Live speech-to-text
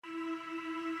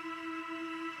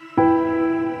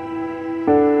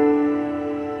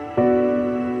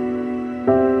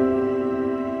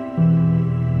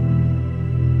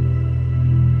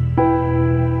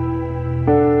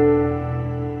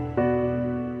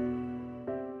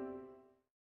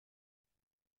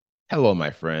Hello, my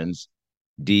friends.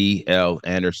 D.L.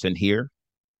 Anderson here.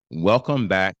 Welcome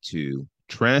back to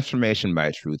Transformation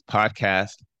by Truth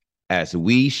podcast as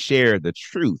we share the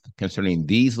truth concerning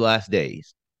these last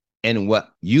days and what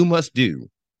you must do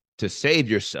to save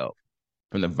yourself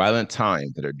from the violent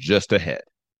times that are just ahead.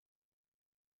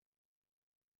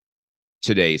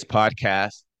 Today's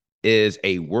podcast is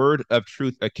a word of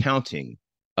truth accounting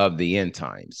of the end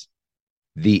times.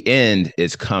 The end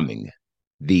is coming.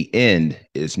 The end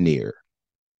is near.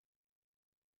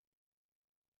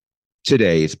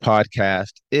 Today's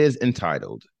podcast is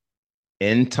entitled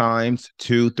End Times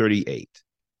 238,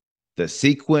 The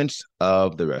Sequence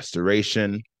of the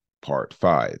Restoration, Part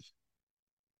 5.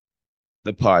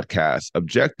 The podcast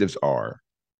objectives are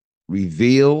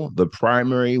reveal the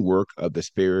primary work of the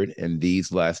Spirit in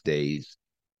these last days,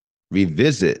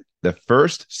 revisit the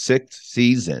first 6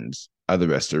 seasons of the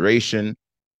restoration,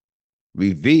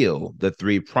 reveal the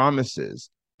 3 promises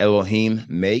Elohim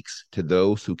makes to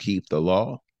those who keep the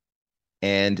law,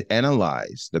 and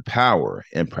analyze the power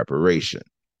in preparation.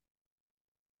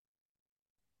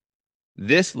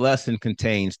 This lesson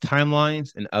contains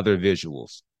timelines and other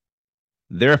visuals.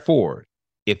 Therefore,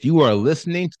 if you are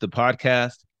listening to the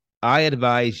podcast, I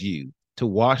advise you to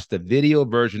watch the video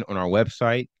version on our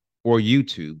website or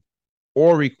YouTube,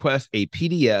 or request a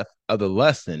PDF of the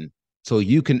lesson so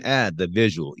you can add the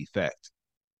visual effect.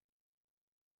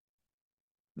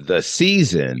 The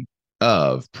season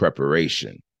of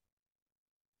preparation.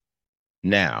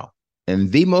 Now,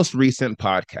 in the most recent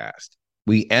podcast,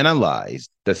 we analyzed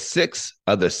the 6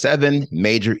 of the 7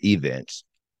 major events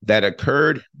that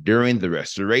occurred during the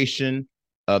restoration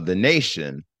of the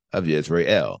nation of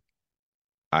Israel,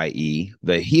 i.e.,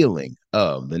 the healing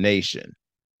of the nation.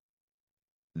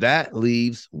 That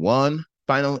leaves one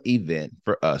final event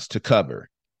for us to cover,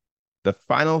 the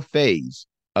final phase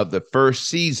of the first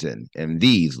season in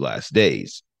these last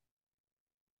days.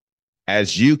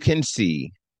 As you can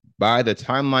see by the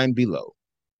timeline below,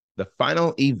 the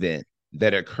final event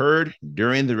that occurred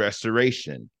during the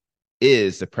restoration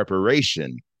is the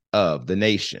preparation of the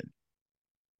nation.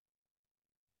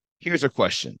 Here's a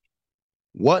question.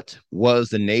 What was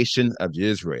the nation of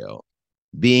Israel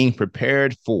being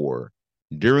prepared for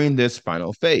during this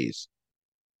final phase?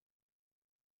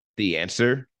 The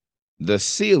answer, the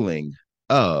sealing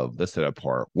of the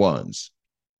set-apart ones.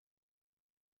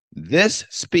 This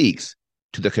speaks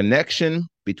to the connection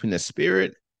between the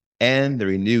Spirit and the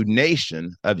renewed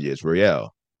nation of Yisrael.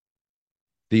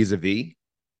 Vis-a-vis,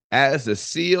 as the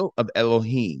seal of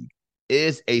Elohim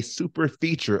is a super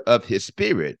feature of his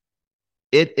Spirit,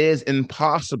 it is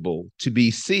impossible to be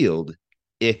sealed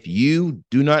if you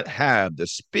do not have the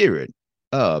Spirit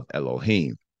of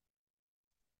Elohim.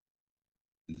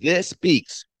 This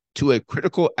speaks to a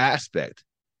critical aspect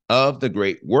of the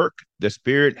great work the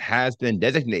Spirit has been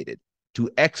designated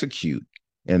to execute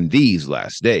in these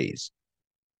last days.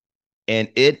 And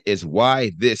it is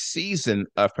why this season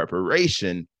of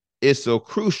preparation is so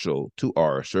crucial to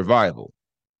our survival.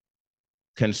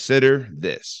 Consider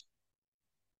this.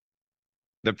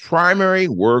 The primary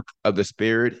work of the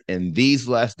Spirit in these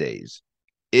last days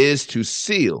is to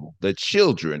seal the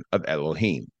children of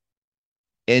Elohim.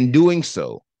 In doing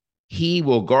so, he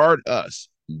will guard us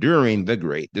during the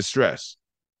great distress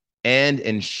and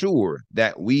ensure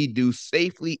that we do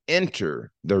safely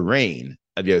enter the reign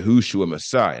of Yahushua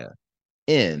Messiah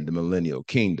in the millennial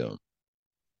kingdom.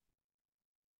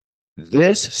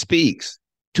 This speaks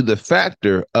to the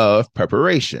factor of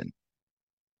preparation.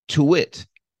 To wit,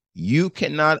 you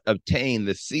cannot obtain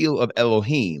the seal of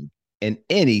Elohim in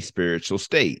any spiritual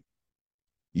state.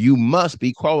 You must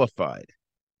be qualified.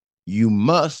 You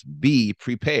must be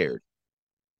prepared.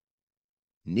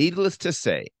 Needless to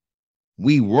say,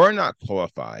 we were not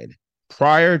qualified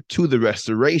prior to the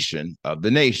restoration of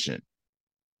the nation.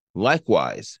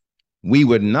 Likewise, we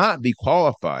would not be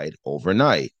qualified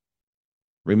overnight.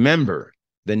 Remember,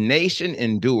 the nation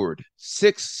endured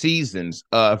 6 seasons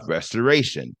of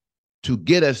restoration to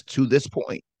get us to this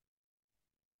point.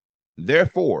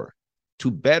 Therefore,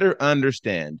 to better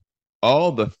understand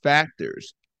all the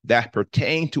factors that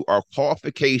pertain to our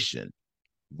qualification,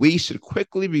 we should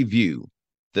quickly review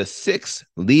the 6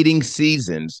 leading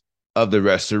seasons of the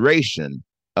restoration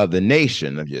of the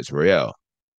nation of Israel.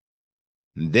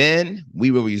 Then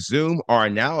we will resume our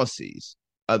analyses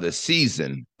of the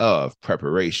season of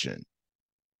preparation.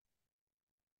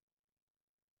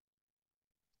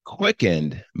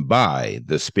 Quickened by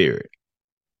the Spirit.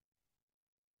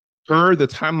 Per the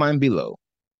timeline below,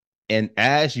 and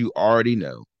as you already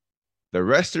know, the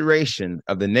restoration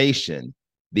of the nation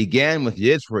began with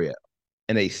Israel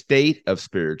in a state of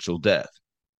spiritual death.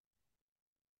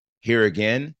 Here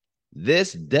again,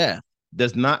 This death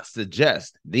does not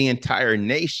suggest the entire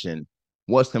nation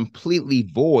was completely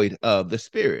void of the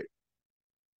Spirit.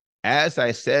 As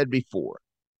I said before,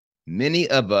 many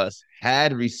of us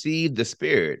had received the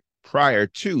Spirit prior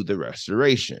to the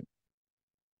restoration.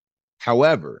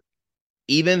 However,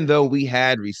 even though we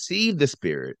had received the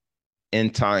Spirit in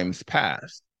times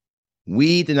past,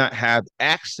 we did not have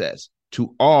access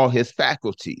to all his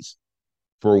faculties,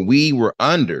 for we were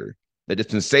under the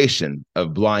dispensation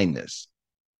of blindness.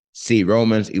 See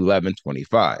Romans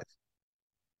 11:25.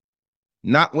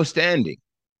 Notwithstanding,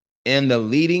 in the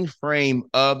leading frame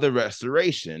of the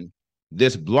restoration,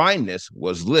 this blindness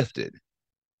was lifted.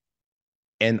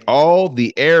 And all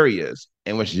the areas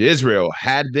in which Israel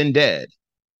had been dead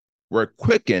were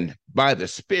quickened by the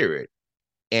Spirit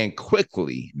and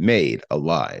quickly made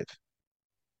alive.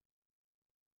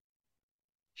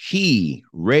 He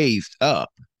raised up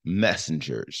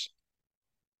messengers.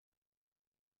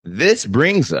 This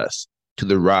brings us to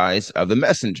the rise of the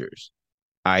messengers,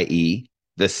 i.e.,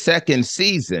 the second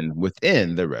season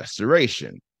within the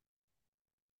restoration.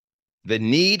 The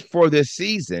need for this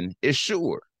season is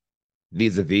sure,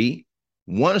 vis-a-vis,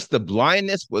 once the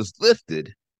blindness was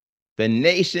lifted, the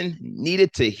nation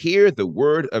needed to hear the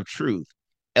word of truth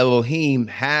Elohim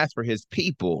has for his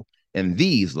people in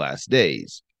these last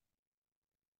days.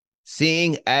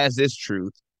 Seeing as this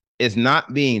truth is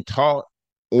not being taught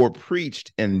or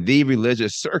preached in the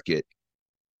religious circuit,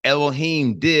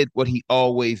 Elohim did what he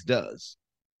always does.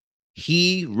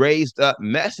 He raised up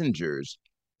messengers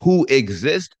who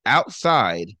exist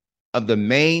outside of the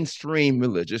mainstream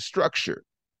religious structure.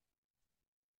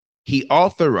 He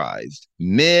authorized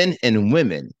men and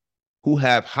women who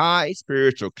have high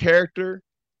spiritual character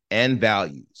and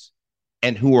values,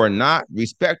 and who are not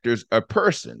respecters of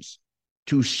persons,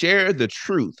 to share the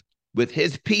truth with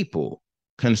his people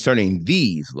concerning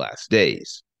these last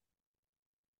days.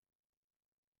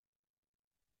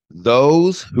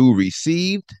 Those who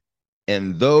received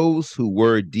and those who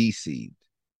were deceived.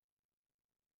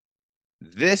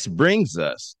 This brings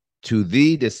us to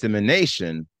the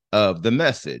dissemination of the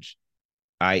message,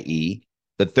 i.e.,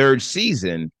 the third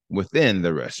season within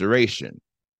the restoration.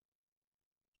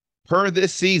 Per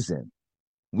this season,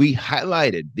 we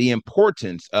highlighted the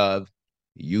importance of,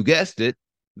 you guessed it,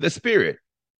 the Spirit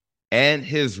and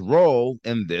his role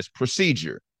in this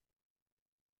procedure.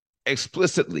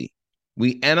 Explicitly,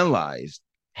 we analyzed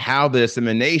how the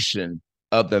dissemination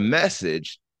of the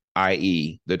message,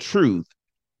 i.e., the truth,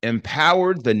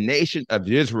 empowered the nation of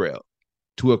Israel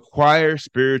to acquire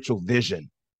spiritual vision.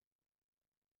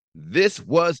 This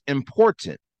was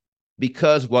important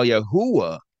because while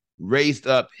Yahuwah raised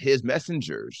up his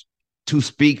messengers to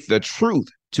speak the truth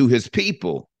to his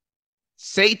people,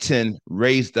 Satan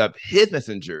raised up his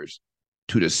messengers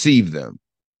to deceive them.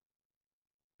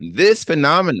 This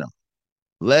phenomenon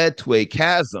led to a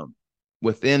chasm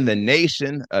within the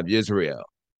nation of Israel,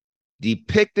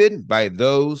 depicted by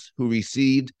those who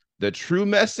received the true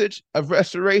message of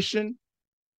restoration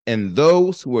and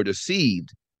those who were deceived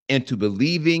into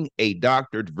believing a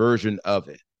doctored version of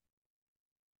it.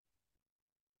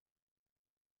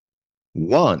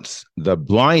 Once the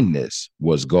blindness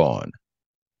was gone.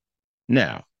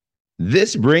 Now,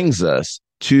 this brings us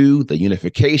to the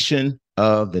unification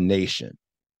of the nation,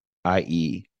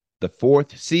 i.e., the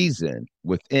fourth season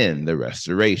within the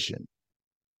restoration.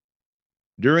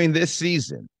 During this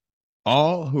season,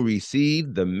 all who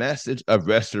received the message of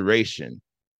restoration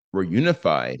were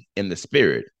unified in the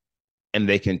Spirit, and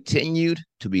they continued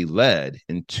to be led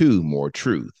into more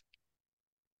truth.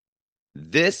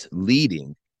 This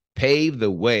leading paved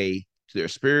the way to their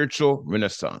spiritual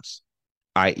renaissance,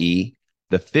 i.e.,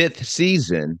 the fifth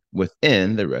season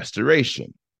within the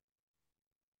restoration.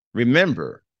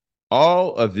 Remember,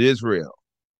 all of Israel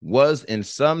was in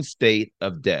some state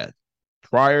of death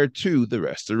prior to the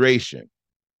restoration,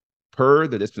 per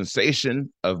the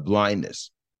dispensation of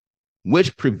blindness,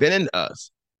 which prevented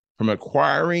us from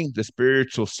acquiring the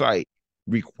spiritual sight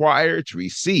required to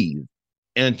receive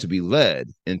and to be led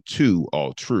into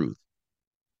all truth.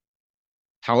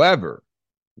 However,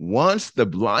 once the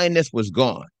blindness was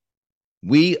gone,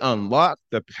 we unlocked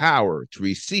the power to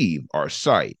receive our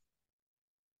sight.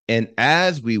 And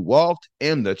as we walked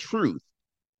in the truth,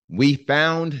 we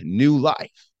found new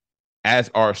life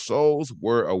as our souls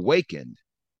were awakened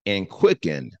and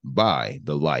quickened by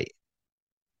the light.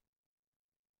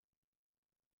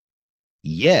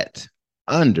 Yet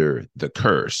under the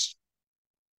curse.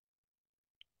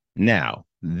 Now,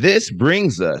 this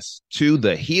brings us to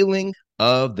the healing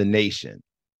of the nation,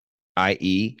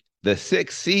 i.e., the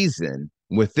sixth season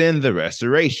within the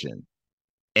restoration,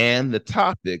 and the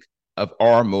topic of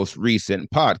our most recent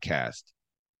podcast.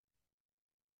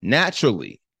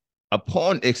 Naturally,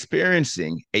 upon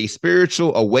experiencing a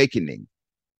spiritual awakening,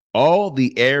 all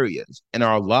the areas in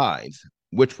our lives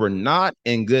which were not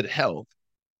in good health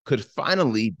could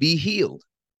finally be healed.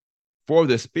 For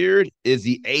the Spirit is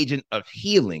the agent of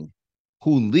healing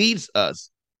who leads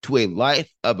us to a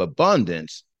life of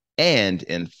abundance and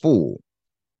in full.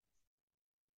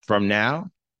 From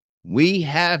now, we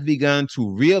have begun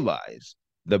to realize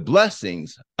the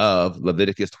blessings of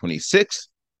Leviticus 26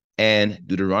 and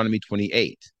Deuteronomy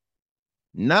 28,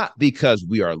 not because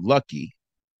we are lucky,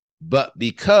 but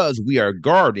because we are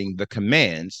guarding the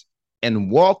commands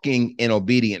and walking in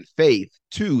obedient faith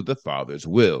to the Father's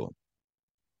will.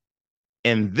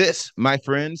 And this, my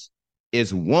friends,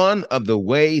 is one of the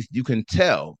ways you can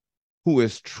tell who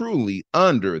is truly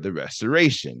under the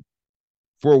restoration.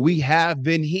 For we have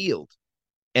been healed,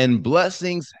 and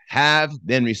blessings have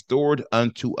been restored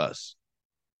unto us.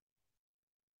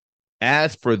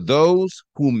 As for those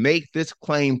who make this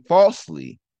claim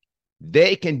falsely,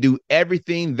 they can do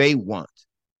everything they want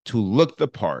to look the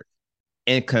part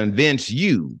and convince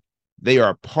you they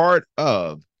are part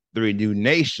of the renewed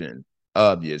nation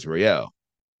of Yisra'el.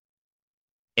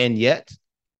 And yet,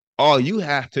 all you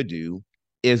have to do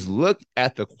is look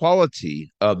at the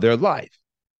quality of their life,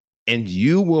 and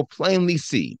you will plainly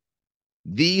see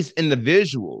these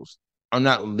individuals are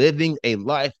not living a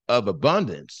life of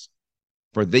abundance,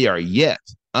 for they are yet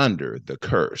under the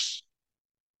curse.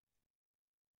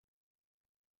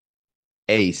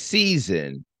 A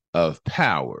season of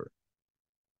power.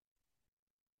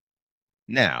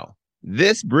 Now,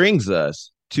 this brings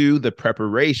us to the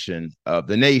preparation of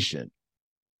the nation,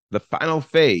 the final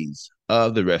phase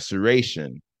of the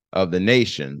restoration of the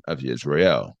nation of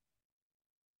Israel.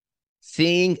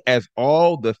 Seeing as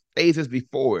all the phases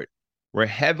before it were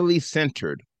heavily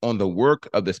centered on the work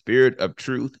of the Spirit of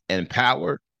truth and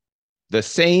power, the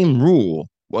same rule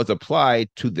was applied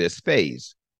to this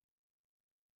phase.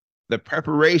 The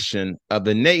preparation of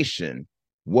the nation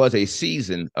was a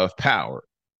season of power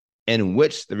in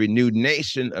which the renewed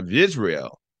nation of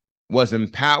Israel was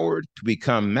empowered to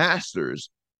become masters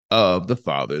of the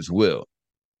Father's will.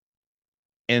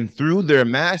 And through their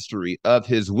mastery of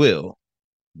his will,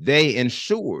 they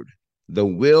ensured the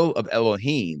will of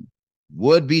Elohim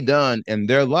would be done in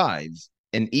their lives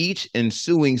in each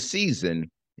ensuing season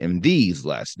in these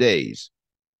last days.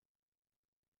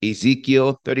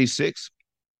 Ezekiel 36,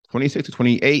 26 to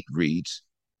 28 reads,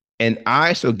 "And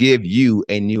I shall give you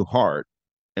a new heart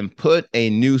and put a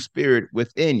new spirit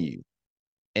within you.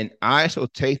 And I shall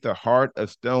take the heart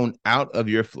of stone out of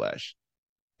your flesh,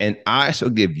 and I shall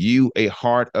give you a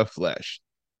heart of flesh,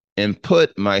 and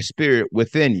put my spirit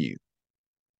within you.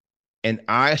 And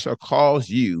I shall cause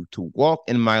you to walk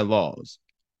in my laws,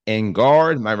 and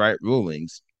guard my right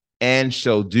rulings, and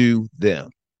shall do them.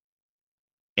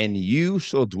 And you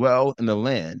shall dwell in the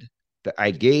land that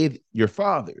I gave your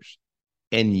fathers,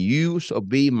 and you shall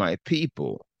be my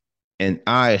people, and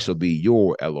I shall be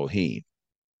your Elohim."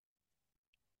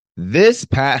 This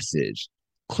passage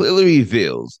clearly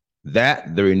reveals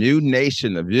that the renewed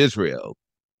nation of Israel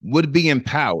would be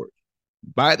empowered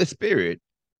by the Spirit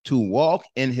to walk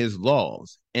in his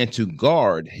laws and to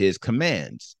guard his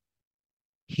commands.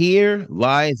 Here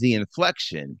lies the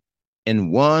inflection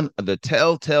in one of the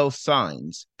telltale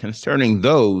signs concerning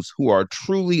those who are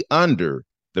truly under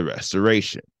the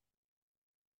restoration.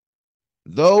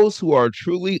 Those who are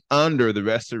truly under the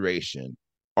restoration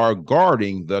are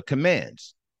guarding the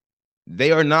commands.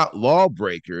 They are not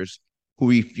lawbreakers who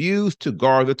refuse to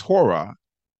guard the Torah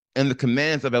and the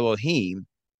commands of Elohim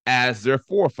as their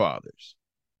forefathers.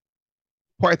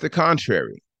 Quite the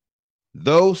contrary.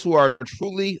 Those who are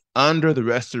truly under the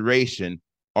restoration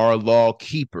are law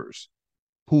keepers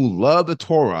who love the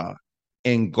Torah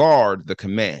and guard the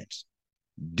commands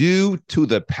due to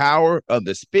the power of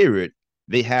the Spirit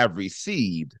they have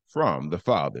received from the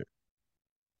Father.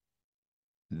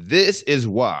 This is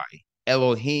why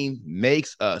Elohim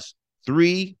makes us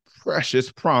three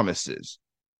precious promises.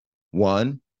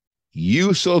 1,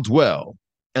 you shall dwell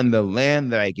in the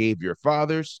land that I gave your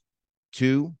fathers.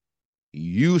 2,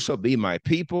 you shall be my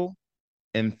people.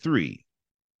 And 3,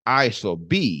 I shall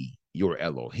be your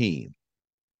Elohim.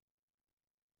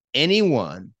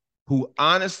 Anyone who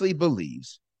honestly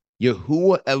believes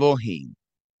Yahuwah Elohim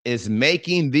is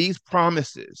making these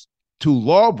promises to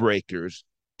lawbreakers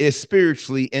is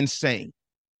spiritually insane.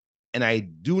 And I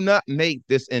do not make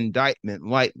this indictment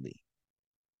lightly.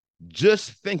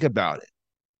 Just think about it.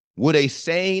 Would a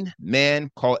sane man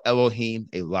call Elohim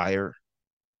a liar?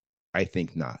 I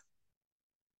think not.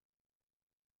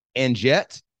 And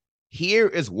yet, here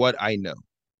is what I know.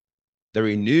 The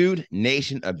renewed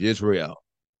nation of Yisra'el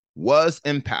was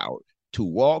empowered to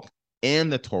walk in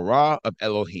the Torah of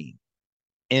Elohim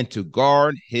and to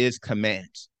guard his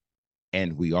commands,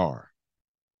 and we are.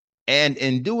 And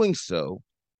in doing so,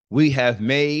 we have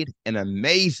made an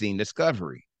amazing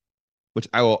discovery, which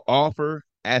I will offer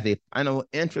as a final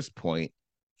interest point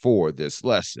for this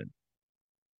lesson.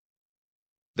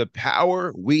 The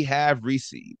power we have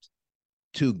received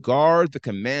to guard the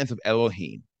commands of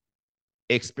Elohim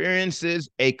experiences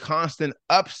a constant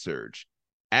upsurge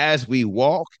as we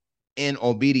walk in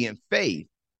obedient faith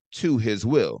to his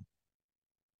will.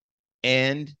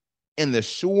 And in the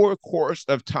sure course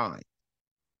of time,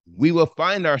 we will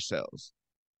find ourselves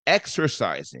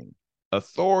exercising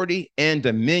authority and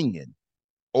dominion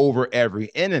over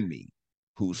every enemy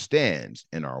who stands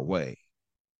in our way.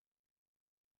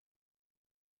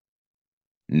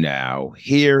 Now,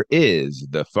 here is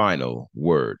the final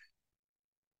word.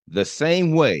 The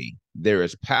same way there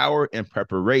is power in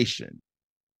preparation,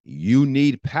 you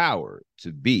need power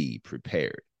to be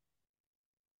prepared.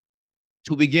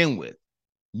 To begin with,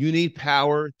 you need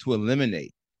power to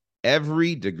eliminate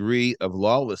every degree of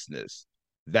lawlessness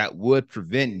that would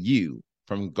prevent you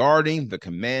from guarding the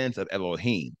commands of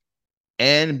Elohim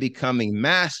and becoming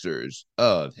masters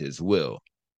of his will.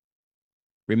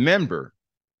 Remember,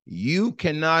 you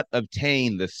cannot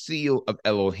obtain the seal of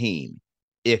Elohim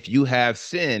if you have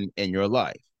sin in your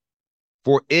life,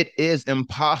 for it is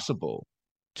impossible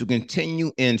to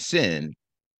continue in sin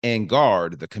and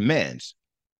guard the commands,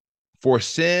 for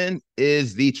sin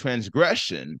is the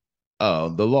transgression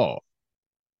of the law.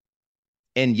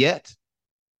 And yet,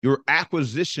 your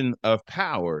acquisition of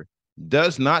power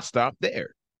does not stop there.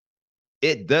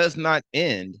 It does not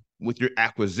end with your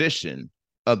acquisition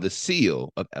of the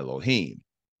seal of Elohim.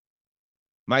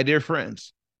 My dear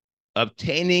friends,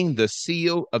 obtaining the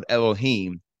seal of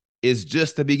Elohim is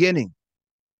just the beginning.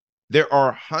 There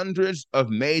are hundreds of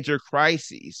major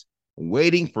crises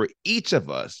waiting for each of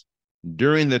us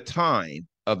during the time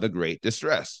of the great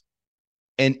distress,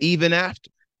 and even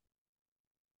after.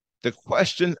 The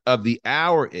question of the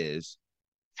hour is,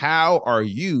 how are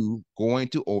you going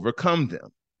to overcome them?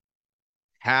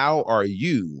 How are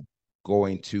you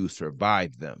going to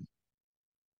survive them?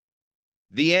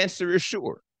 The answer is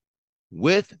sure.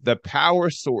 With the power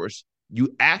source you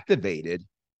activated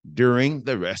during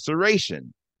the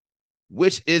restoration,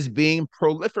 which is being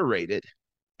proliferated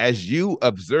as you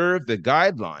observe the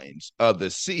guidelines of the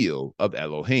seal of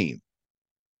Elohim.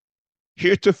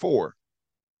 Heretofore,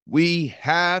 we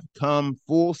have come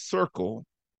full circle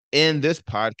in this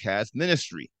podcast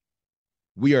ministry.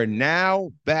 We are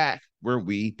now back where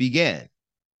we began.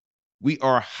 We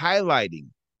are highlighting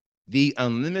the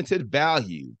unlimited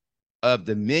value of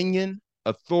dominion,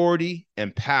 authority,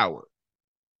 and power,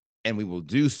 and we will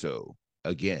do so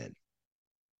again.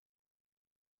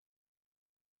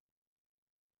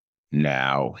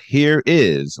 Now, here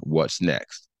is what's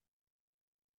next.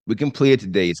 We completed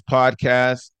today's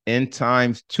podcast, End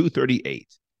Times 238,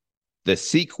 The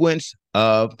Sequence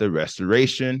of the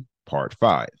Restoration, Part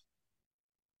 5.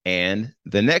 And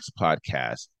the next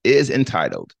podcast is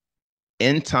entitled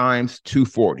End Times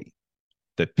 240,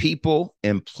 The People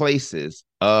and Places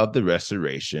of the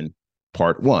Restoration,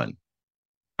 Part 1.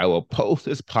 I will post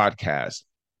this podcast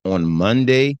on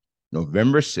Monday,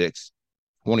 November 6,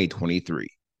 2023.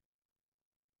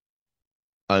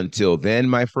 Until then,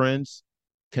 my friends,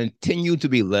 continue to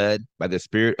be led by the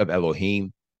Spirit of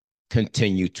Elohim.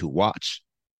 Continue to watch.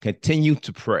 Continue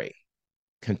to pray.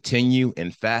 Continue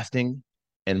in fasting.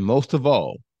 And most of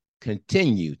all,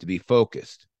 continue to be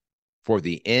focused. For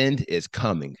the end is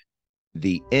coming.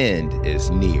 The end is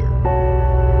near.